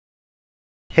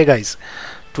Hey guys,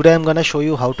 today I'm gonna show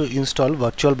you how to install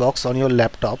VirtualBox on your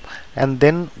laptop and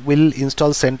then we'll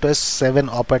install CentOS 7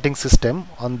 operating system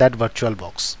on that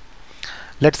VirtualBox.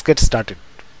 Let's get started.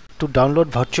 To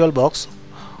download VirtualBox,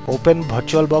 open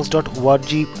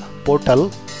virtualbox.org portal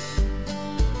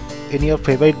in your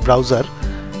favorite browser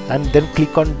and then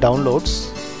click on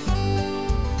downloads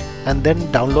and then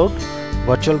download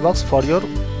VirtualBox for your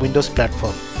Windows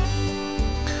platform.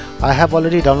 I have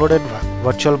already downloaded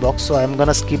VirtualBox, so I'm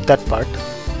gonna skip that part.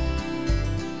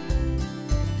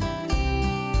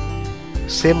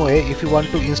 Same way, if you want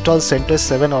to install CentOS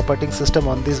 7 operating system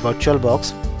on this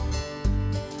VirtualBox,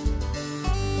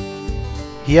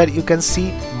 here you can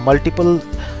see multiple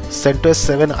CentOS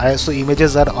 7 ISO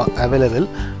images are available.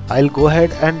 I'll go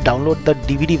ahead and download the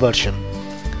DVD version.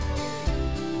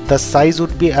 The size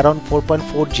would be around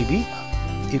 4.4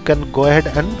 GB. You can go ahead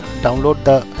and download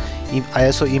the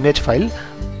ISO image file.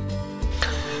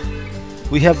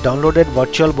 We have downloaded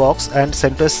VirtualBox and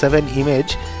CentOS 7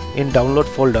 image in download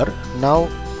folder. Now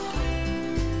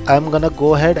I'm gonna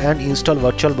go ahead and install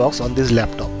VirtualBox on this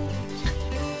laptop.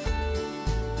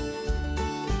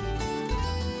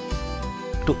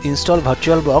 To install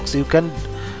VirtualBox, you can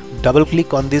double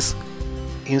click on this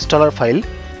installer file.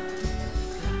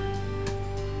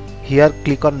 Here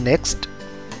click on next.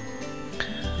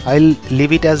 I'll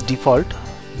leave it as default.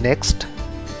 Next,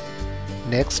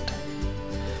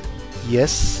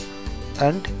 yes,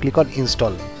 and click on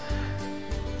install.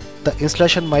 The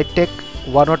installation might take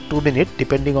 1 or 2 minutes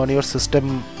depending on your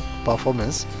system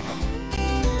performance.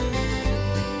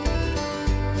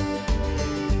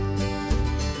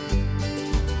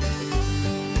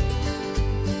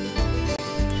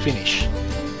 Finish.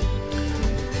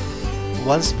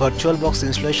 Once VirtualBox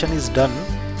installation is done,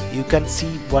 you can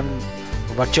see one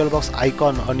VirtualBox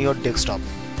icon on your desktop.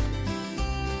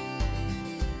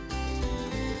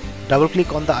 Double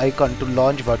click on the icon to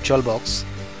launch VirtualBox.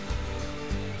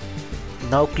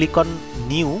 Now click on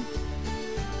New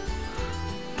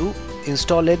to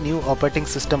install a new operating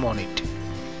system on it.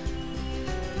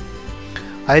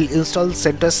 I'll install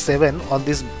CentOS 7 on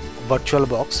this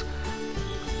VirtualBox.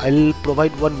 I'll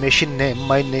provide one machine name.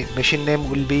 My machine name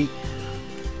will be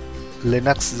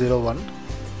Linux 01.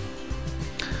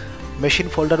 Machine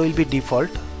folder will be default.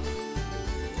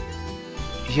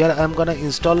 Here I am gonna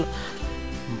install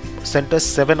CentOS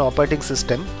 7 operating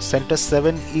system. CentOS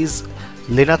 7 is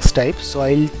Linux type, so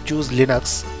I'll choose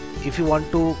Linux. If you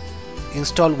want to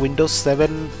install Windows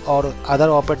 7 or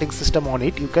other operating system on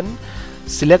it, you can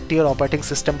select your operating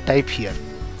system type here.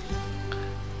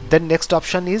 Then next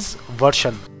option is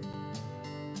version.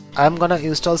 I'm gonna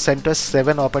install CentOS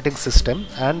 7 operating system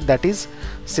and that is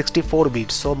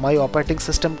 64-bit. So my operating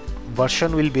system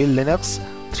version will be Linux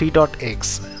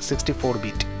 3.x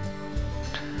 64-bit.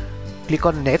 Click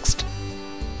on next.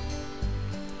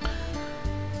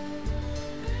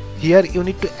 Here you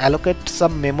need to allocate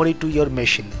some memory to your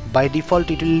machine. By default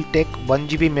it will take 1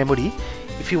 GB memory.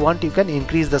 If you want, you can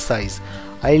increase the size.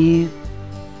 I'll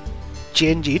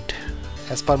change it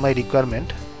as per my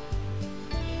requirement.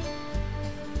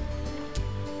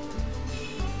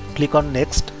 Click on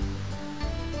next.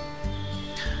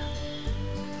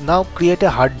 Now create a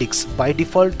hard disk. By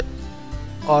default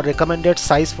or recommended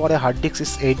size for a hard disk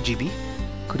is 8 GB.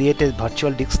 Create a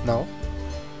virtual disk now.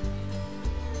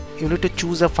 You need to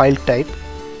choose a file type.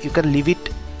 You can leave it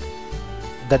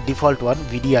the default one,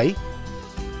 VDI.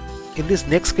 In this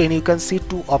next screen you can see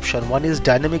two options. One is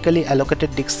dynamically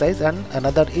allocated disk size and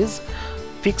another is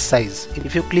fixed size.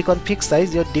 If you click on fixed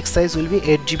size, your disk size will be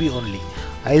 8 GB only.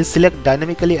 I will select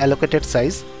dynamically allocated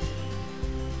size.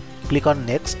 Click on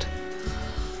next.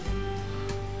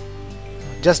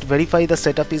 Just verify the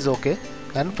setup is okay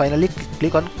and finally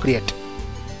click on create.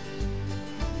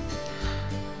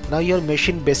 Now your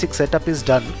machine basic setup is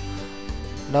done.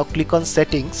 Now click on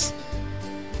settings.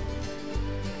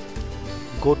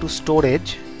 Go to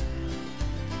storage.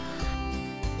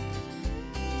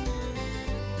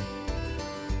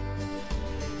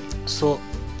 So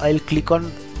I'll click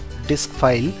on disk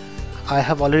file. I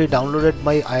have already downloaded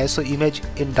my ISO image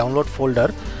in download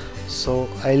folder. So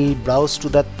I'll browse to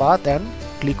that path and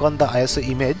click on the ISO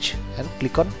image and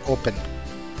click on open.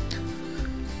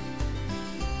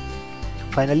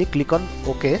 Finally click on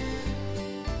OK.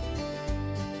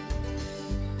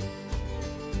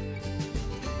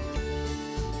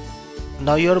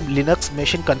 Now your Linux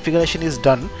machine configuration is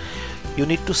done. You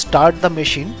need to start the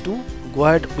machine to go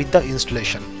ahead with the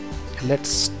installation. Let's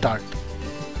start.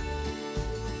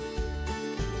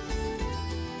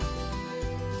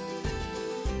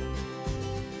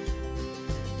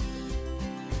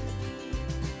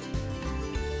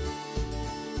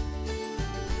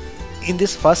 In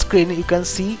this first screen you can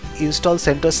see install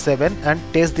CentOS 7 and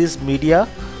test this media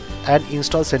and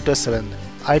install CentOS 7.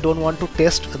 I don't want to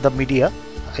test the media,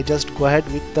 I just go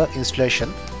ahead with the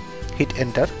installation, hit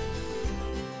enter.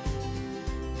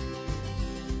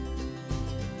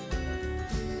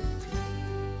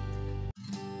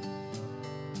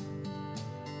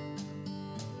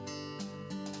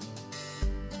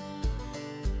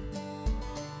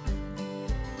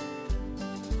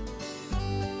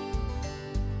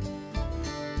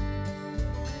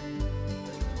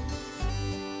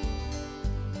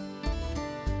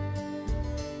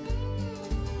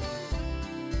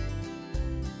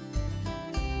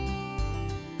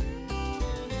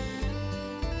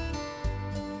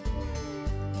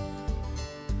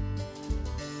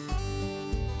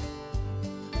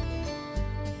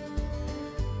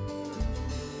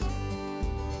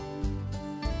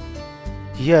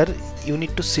 Here you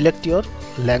need to select your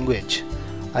language.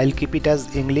 I'll keep it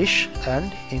as English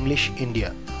and English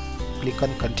India. Click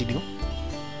on continue.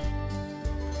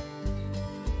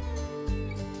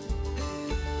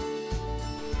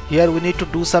 Here we need to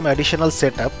do some additional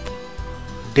setup,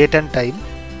 date and time.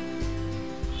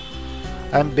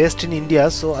 I'm based in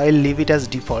India, so I'll leave it as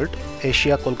default,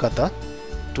 Asia Kolkata.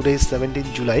 Today is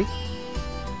 17th July.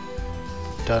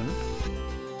 Done.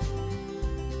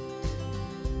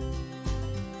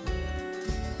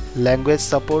 Language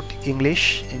support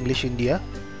English, English India.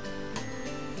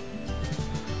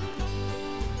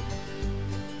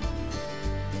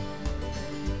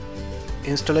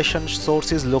 Installation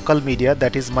source is local media,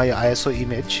 that is my ISO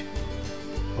image.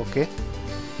 Okay.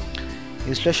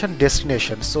 Installation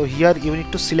destination. So here you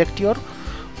need to select your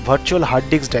virtual hard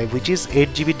disk drive, which is 8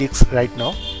 GB disk right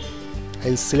now.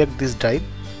 I'll select this drive.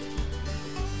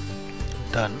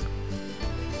 Done.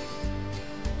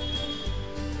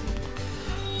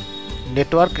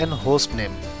 Network and host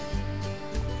name.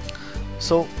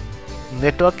 So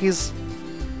network is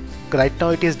right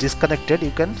now it is disconnected.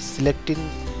 You can select in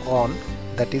on,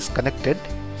 that is connected.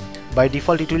 By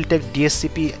default it will take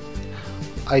DHCP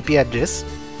IP address.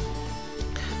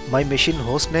 My machine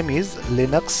host name is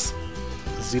Linux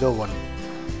 01.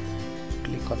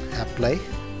 Click on apply.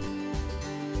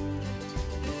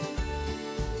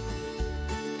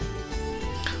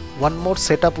 One more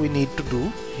setup we need to do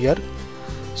here,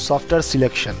 software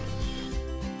selection.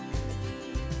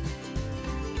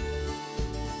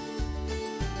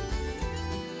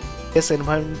 This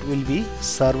environment will be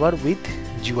server with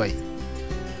GUI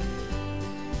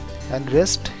and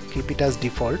rest keep it as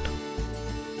default.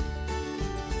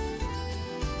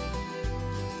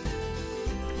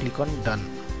 Click on done.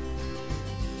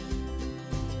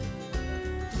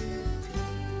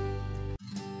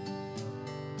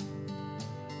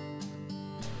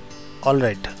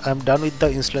 Alright, I am done with the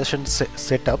installation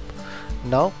setup.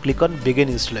 Now click on begin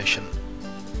installation.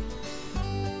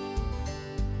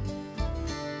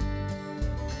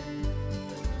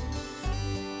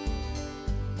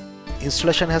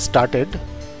 Installation has started.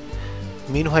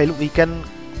 Meanwhile, we can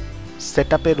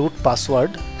set up a root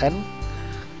password and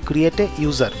create a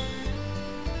user.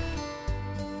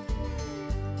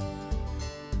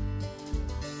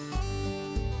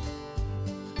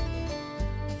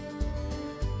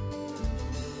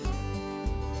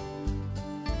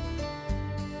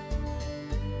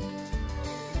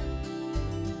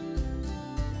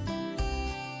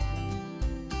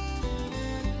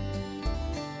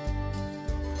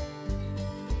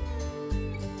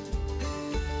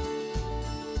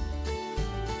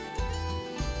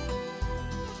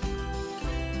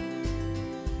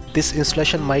 This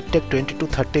installation might take 20 to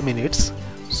 30 minutes,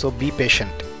 so be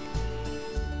patient.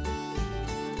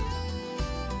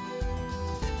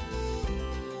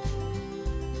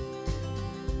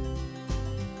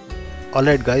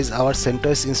 Alright guys, our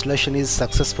CentOS installation is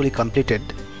successfully completed.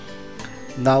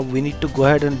 Now we need to go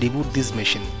ahead and reboot this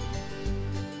machine.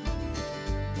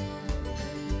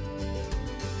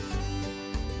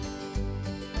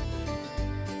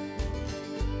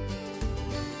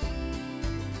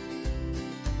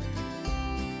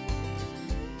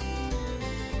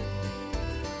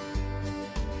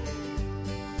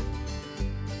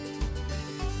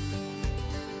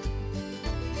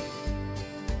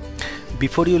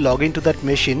 Before you log into that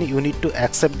machine, you need to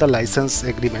accept the license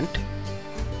agreement.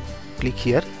 Click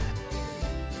here.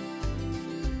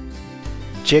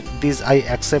 Check this I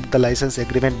accept the license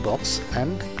agreement box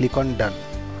and click on done.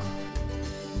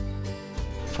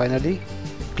 Finally,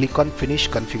 click on finish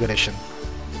configuration.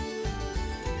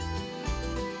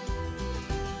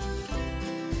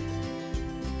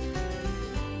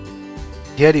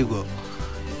 Here you go.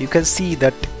 You can see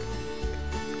that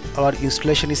our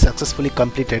installation is successfully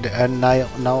completed, and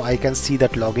now I can see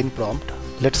that login prompt.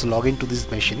 Let's log into this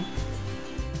machine.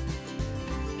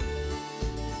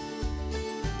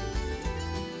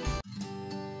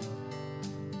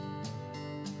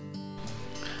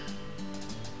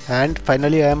 And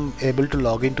finally I am able to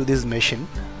log into this machine.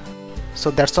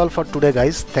 So that's all for today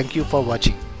guys. Thank you for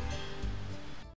watching.